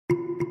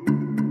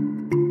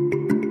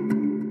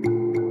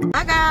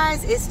Hi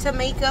guys, it's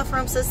Tamica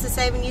from Sister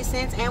Saving You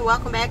Cents, and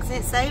welcome back,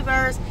 Cent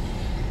Savers.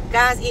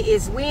 Guys, it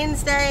is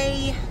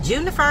Wednesday,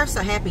 June the 1st,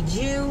 so happy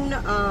June.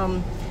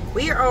 I'm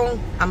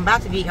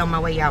about to be on my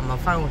way, y'all. My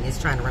phone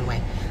is trying to run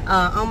away.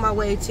 On my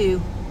way to,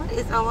 what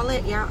is on my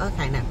lit, y'all?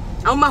 Okay, no.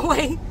 On my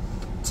way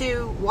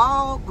to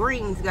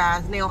Walgreens,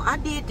 guys. Now, I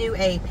did do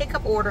a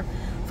pickup order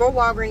for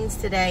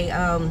Walgreens today,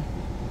 and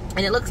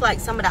it looks like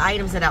some of the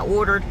items that I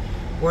ordered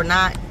were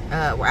not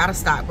we're out of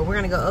stock, but we're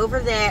gonna go over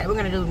that.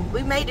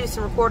 We may do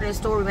some recording in the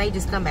store, we may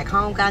just come back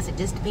home, guys. It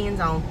just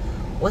depends on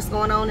what's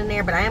going on in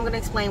there, but I am gonna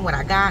explain what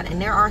I got. And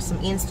there are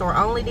some in-store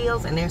only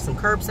deals and there's some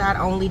curbside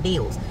only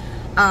deals.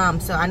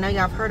 So I know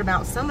y'all have heard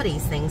about some of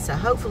these things, so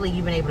hopefully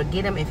you've been able to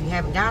get them. If you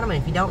haven't got them, and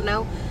if you don't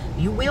know,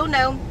 you will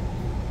know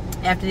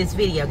after this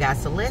video,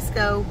 guys. So let's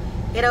go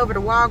head over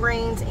to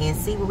Walgreens and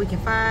see what we can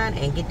find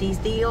and get these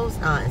deals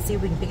and see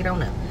if we can pick it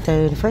on up.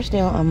 So the first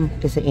deal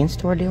is an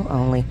in-store deal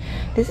only.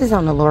 This is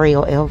on the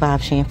L'Oreal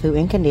Elvive shampoo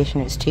and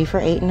conditioner. It's 2 for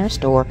 $8 in our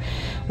store.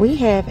 We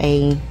have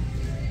a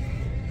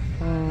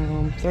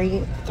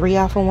 3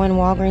 off of 1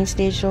 Walgreens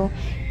digital,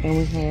 and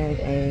we have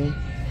a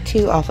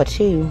 2 off of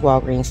 2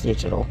 Walgreens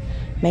digital,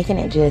 making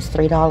it just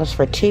 $3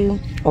 for 2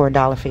 or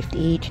 $1.50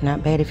 each.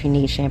 Not bad if you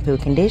need shampoo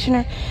and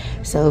conditioner.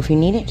 So if you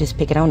need it, just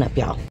pick it on up,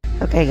 y'all.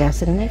 Okay, guys,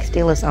 so the next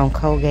deal is on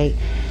Colgate.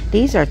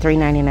 These are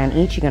 $3.99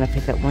 each. You're going to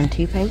pick up 1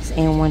 toothpaste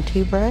and 1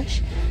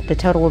 toothbrush. The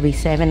total will be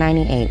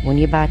 $7.98. When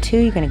you buy 2,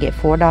 you're going to get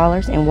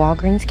 $4 in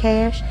Walgreens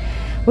cash.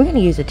 We're going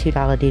to use a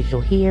 $2 digital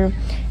here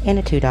and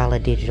a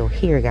 $2 digital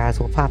here, guys.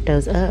 We'll pop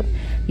those up.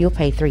 You'll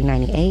pay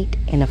 $3.98,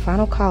 and the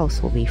final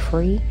cost will be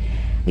free.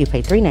 You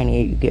pay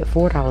 $3.98, you get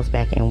 $4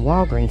 back in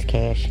Walgreens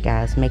cash,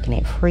 guys, making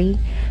it free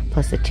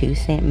plus a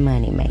 2-cent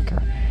money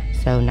maker.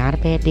 So not a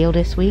bad deal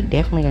this week.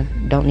 Definitely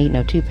don't need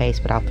no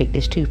toothpaste, but I'll pick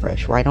this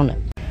toothbrush right on up.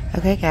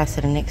 Okay, guys,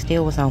 so the next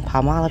deal was on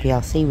Palmolive.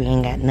 Y'all see we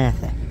ain't got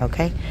nothing,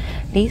 okay?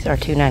 These are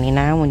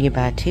 $2.99 when you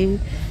buy 2.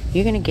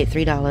 You're going to get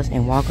 $3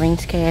 in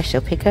Walgreens cash,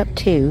 so pick up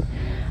 2.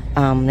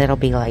 That'll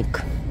be like,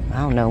 I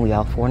don't know,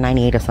 y'all,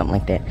 $4.98 or something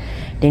like that.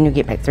 Then you'll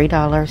get back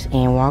 $3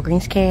 in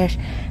Walgreens cash,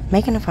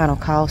 making the final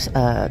cost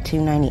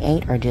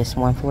 $2.98 or just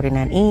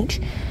 $1.49 each.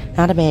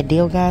 Not a bad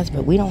deal, guys,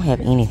 but we don't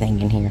have anything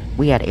in here.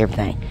 We got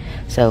everything.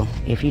 So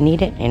if you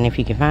need it and if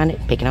you can find it,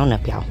 pick it on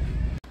up, y'all.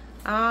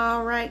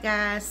 Alright,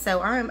 guys,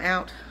 so I'm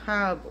out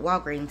of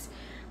Walgreens.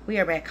 We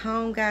are back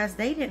home, guys.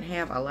 They didn't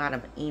have a lot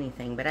of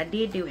anything, but I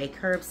did do a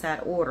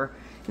curbside order.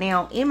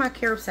 Now, in my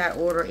curbside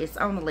order, it's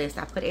on the list.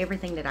 I put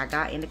everything that I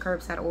got in the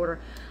curbside order.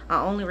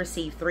 I only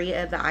received 3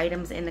 of the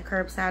items in the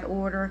curbside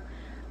order.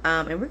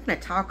 And we're going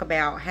to talk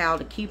about how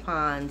the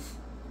coupons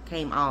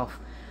came off,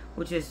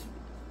 which is,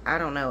 I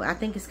don't know. I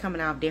think it's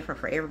coming off different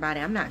for everybody.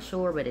 I'm not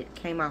sure, but it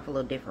came off a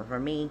little different for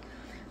me.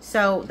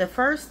 So, the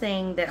first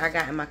thing that I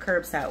got in my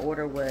curbside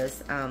order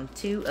was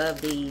 2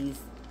 of these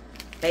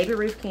Baby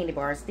Ruth candy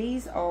bars.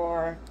 These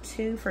are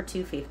 2 for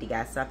 $2.50,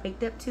 guys. So, I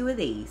picked up 2 of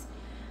these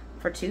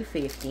for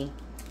 $2.50.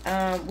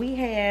 We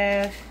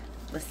have,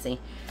 let's see,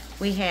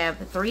 we have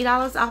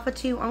 $3 off of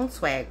 2 on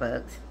Swag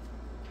Bucks,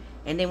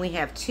 and then we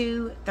have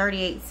 2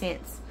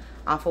 38-cents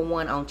off of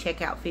 1 on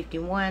Checkout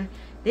 51.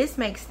 This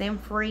makes them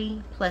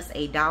free plus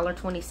a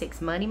 $1.26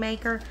 money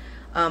maker.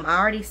 I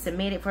already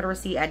submitted for the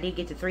receipt. I did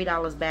get the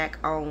 $3 back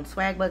on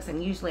Swag Bucks,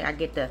 and usually I'll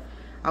get the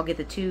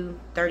 2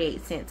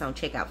 38-cents on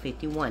Checkout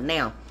 51.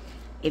 Now,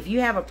 if you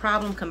have a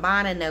problem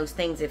combining those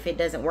things, if it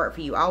doesn't work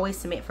for you, always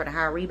submit for the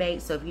higher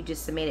rebate. So if you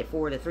just submit it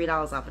for the $3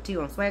 off of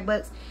 2 on Swag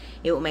Bucks,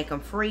 it will make them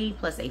free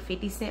plus a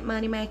 50-cent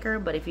money maker.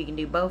 But if you can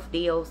do both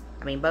deals,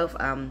 both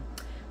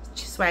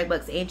Swag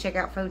Bucks and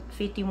Checkout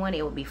 51,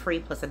 it will be free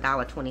plus a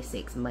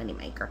 $1.26 money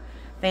maker.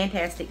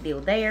 Fantastic deal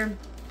there.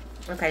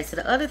 Okay, so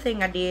the other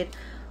thing I did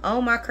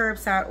on my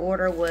curbside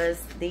order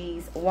was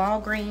these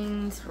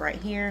Walgreens right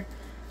here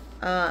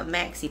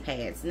maxi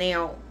pads.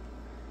 Now,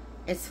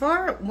 as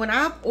far when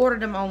I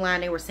ordered them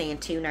online, they were saying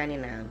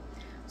 $2.99.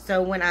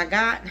 So when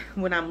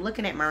I'm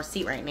looking at my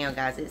receipt right now,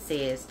 guys, it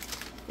says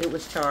it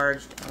was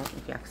charged, I don't know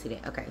if y'all can see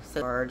that. Okay, so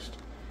charged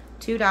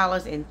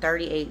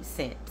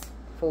 $2.38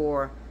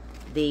 for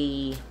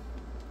the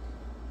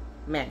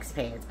max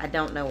pads. I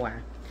don't know why.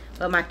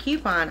 But my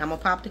coupon, I'm gonna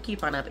pop the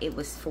coupon up. It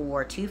was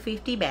for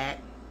 $2.50 back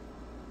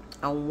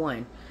on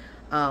 1.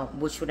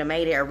 Which would have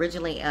made it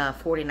originally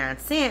 49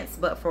 cents,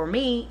 but for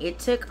me it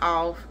took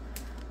off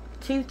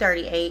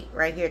 $2.38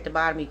 right here at the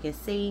bottom, you can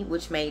see,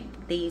 which made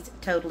these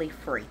totally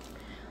free.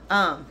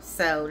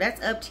 So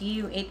that's up to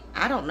you.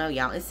 I don't know,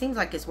 y'all. It seems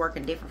like it's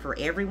working different for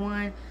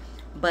everyone,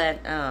 but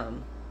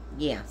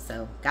yeah.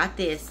 So got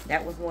this.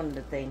 That was one of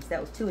the things. That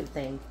was 2 of the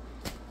things.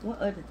 What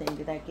other thing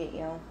did I get,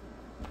 y'all?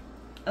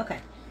 Okay.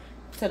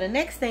 So the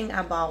next thing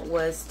I bought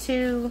was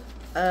 2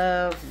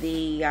 of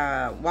the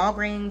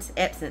Walgreens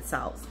Epsom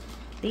salts.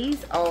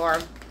 These are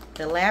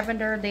the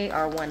lavender. They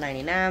are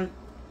 $1.99.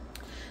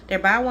 They're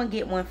buy one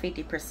get one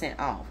 50%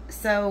 off.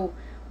 So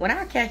when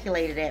I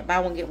calculated that buy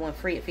one get one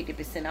free at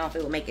 50% off,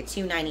 it would make it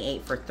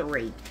 $2.98 for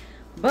 3.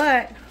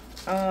 But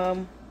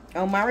on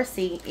my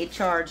receipt, it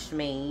charged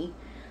me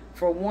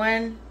for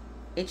one.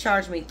 It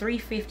charged me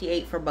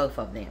 $3.58 for both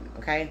of them.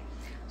 Okay,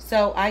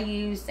 So I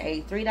used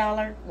a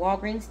 $3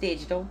 Walgreens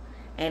digital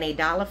and a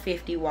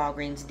 $1.50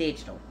 Walgreens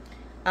digital.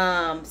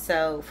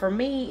 So for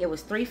me, it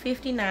was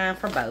 $3.59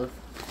 for both,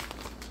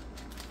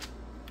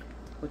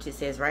 which it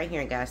says right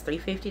here, guys,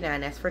 $3.59.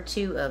 That's for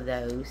 2 of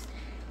those.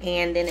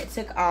 And then it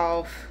took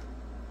off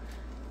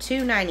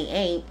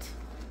 $2.98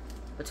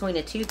 between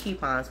the 2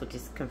 coupons, which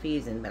is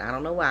confusing, but I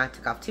don't know why. I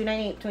took off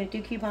 $2.98 between the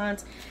 2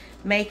 coupons,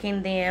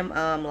 making them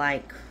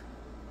like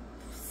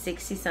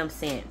 60-some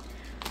cent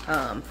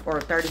or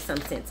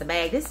 30-some cents a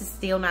bag. This is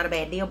still not a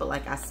bad deal, but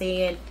like I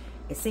said,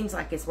 it seems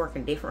like it's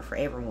working different for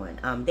everyone.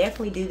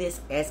 Definitely do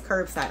this as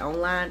curbside.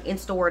 Online. In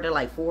store, they're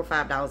like $4 or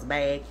 $5 a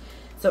bag.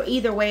 So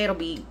either way,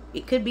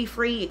 it could be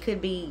free, it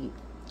could be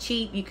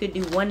cheap. You could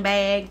do 1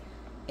 bag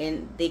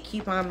and the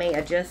coupon may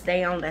adjust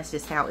down. That's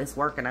just how it's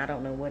working. I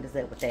don't know what is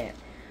up with that.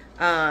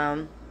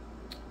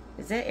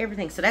 Is that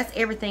everything? So that's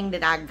everything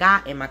that I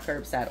got in my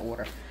curbside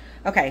order.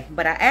 Okay,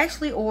 but I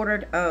actually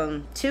ordered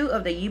 2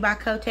 of the U by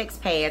Kotex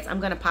pads. I'm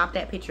gonna pop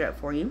that picture up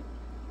for you.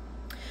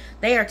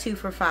 They are 2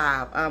 for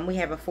 $5. We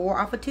have a 4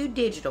 off of 2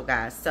 digital,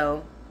 guys.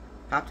 So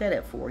pop that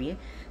up for you.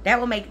 That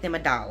will make them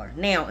 $1.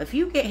 Now, if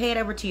you head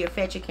over to your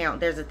Fetch account,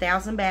 there's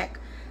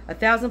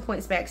 1,000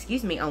 points back,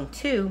 excuse me, on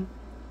 2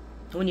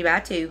 when you buy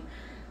 2.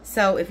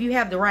 So if you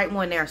have the right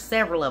one, there are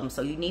several of them,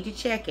 so you need to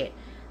check it.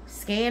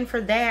 Scan for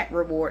that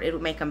reward. It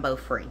will make them both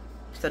free.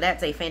 So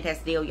that's a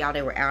fantastic deal, y'all.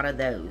 They were out of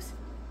those.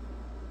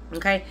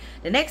 Okay,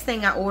 the next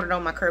thing I ordered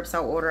on my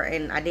curbside order,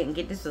 and I didn't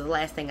get, this was the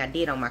last thing I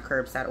did on my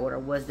curbside order,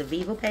 was the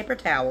Viva paper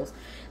towels.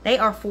 They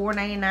are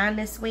 $4.99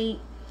 this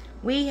week.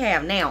 We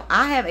have, now,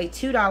 I have a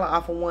 $2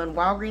 off of 1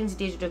 Walgreens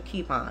digital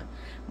coupon.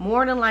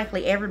 More than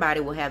likely, everybody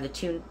will have the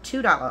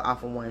 $2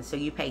 off of 1, so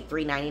you pay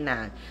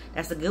 $3.99.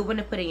 That's a good one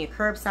to put in your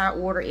curbside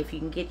order if you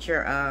can get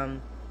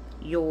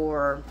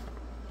your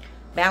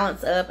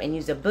balance up and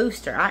use a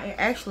booster. I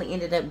actually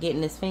ended up getting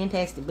this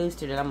fantastic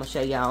booster that I'm going to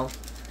show y'all,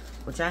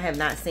 which I have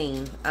not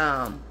seen,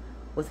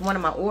 with one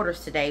of my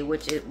orders today,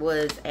 which it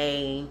was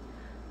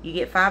you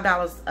get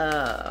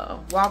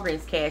 $5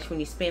 Walgreens cash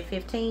when you spend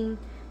 $15.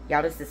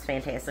 Y'all, this is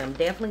fantastic. I'm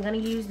definitely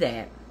going to use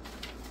that.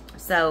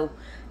 So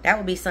that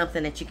would be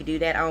something that you could do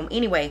that on.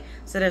 Anyway,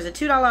 so there's a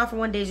 $2 off for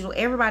 1 digital.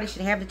 Everybody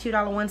should have the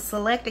 $2 one.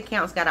 Select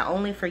accounts got a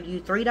only for you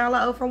 $3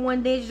 off for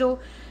 1 digital.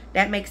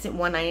 That makes it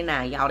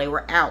 $1.99. Y'all, they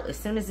were out. As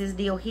soon as this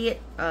deal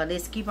hit,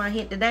 this coupon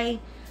hit today,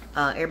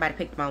 everybody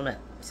picked them on up.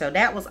 So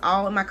that was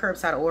all in my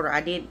curbside order.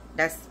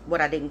 That's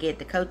what I didn't get,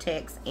 the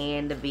Kotex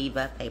and the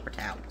Viva paper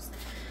towels.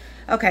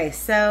 Okay,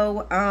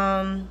 so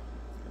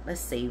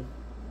let's see.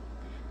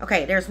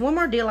 Okay, there's one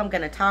more deal I'm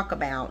going to talk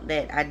about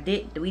that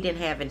we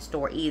didn't have in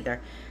store either.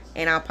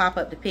 And I'll pop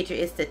up the picture.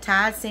 It's the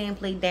Tide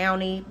Simply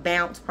Downy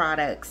Bounce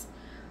products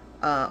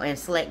and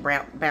Select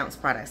Bounce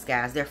products,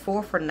 guys. They're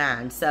 4 for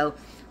 $9. So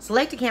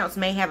select accounts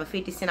may have a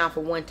 50 cent off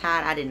of 1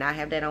 Tide. I did not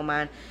have that on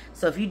mine.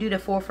 So if you do the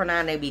 4 for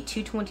 $9, they'd be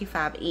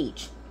 $2.25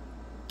 each.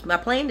 My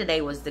plan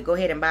today was to go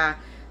ahead and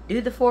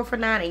do the 4 for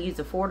 $9 and use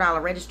the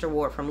 $4 register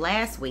reward from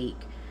last week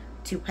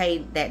to pay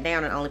that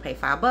down and only pay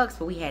 $5.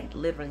 But we had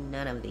literally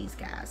none of these,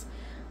 guys.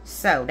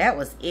 So that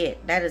was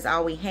it. That is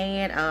all we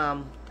had.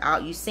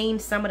 You've seen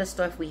some of the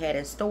stuff we had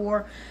in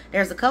store.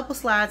 There's a couple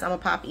slides I'm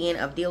gonna pop in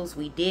of deals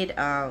we did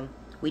not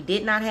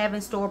have in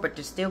store, but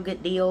there's still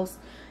good deals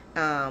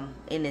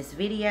in this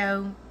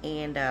video,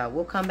 and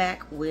we'll come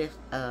back with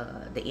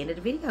the end of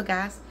the video,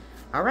 guys.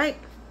 All right.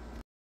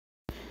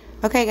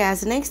 Okay, guys,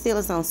 the next deal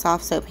is on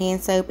soft soap,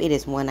 hand soap. It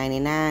is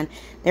 $1.99.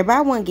 They're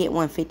buy one, get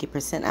one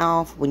 50%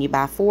 off. When you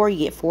buy 4, you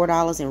get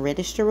 $4 in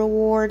register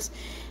rewards.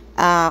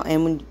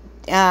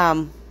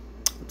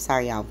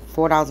 Sorry, y'all,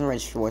 $4 in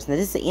register rewards. Now,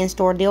 this is an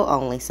in-store deal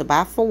only, so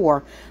buy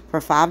 4 for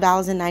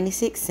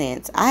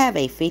 $5.96. I have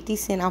a 50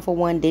 cent off of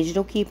 1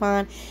 digital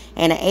coupon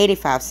and an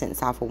 85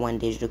 cents off of 1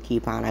 digital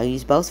coupon. I'll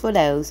use both for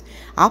those.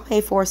 I'll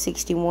pay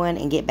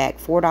 $4.61 and get back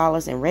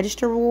 $4 in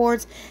register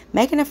rewards,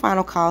 making the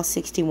final cost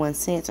 61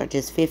 cents or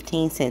just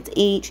 15 cents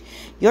each.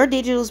 Your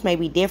digitals may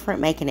be different,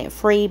 making it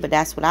free, but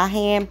that's what I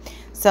had.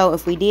 So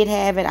if we did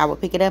have it, I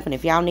would pick it up, and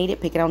if y'all need it,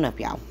 pick it on up,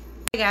 y'all.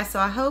 Hey guys, so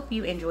I hope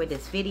you enjoyed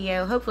this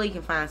video. Hopefully you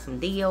can find some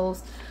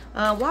deals.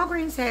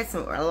 Walgreens had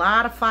a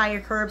lot of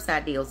fire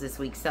curbside deals this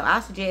week, so I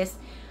suggest,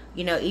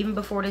 you know, even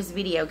before this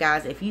video,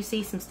 guys, if you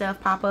see some stuff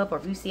pop up or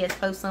if you see us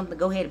post something,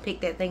 go ahead and pick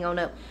that thing on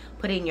up,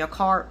 put it in your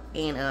cart,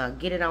 and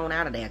get it on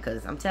out of there,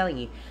 because I'm telling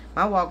you,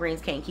 my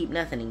Walgreens can't keep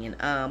nothing in.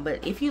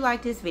 But if you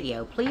like this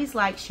video, please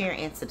like, share,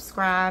 and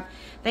subscribe.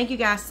 Thank you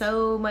guys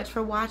so much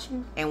for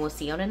watching, and we'll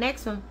see you on the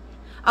next one.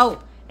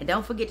 Oh, and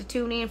don't forget to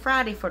tune in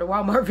Friday for the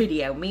Walmart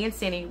video. Me and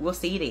Cindy, we'll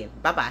see you then.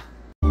 Bye-bye.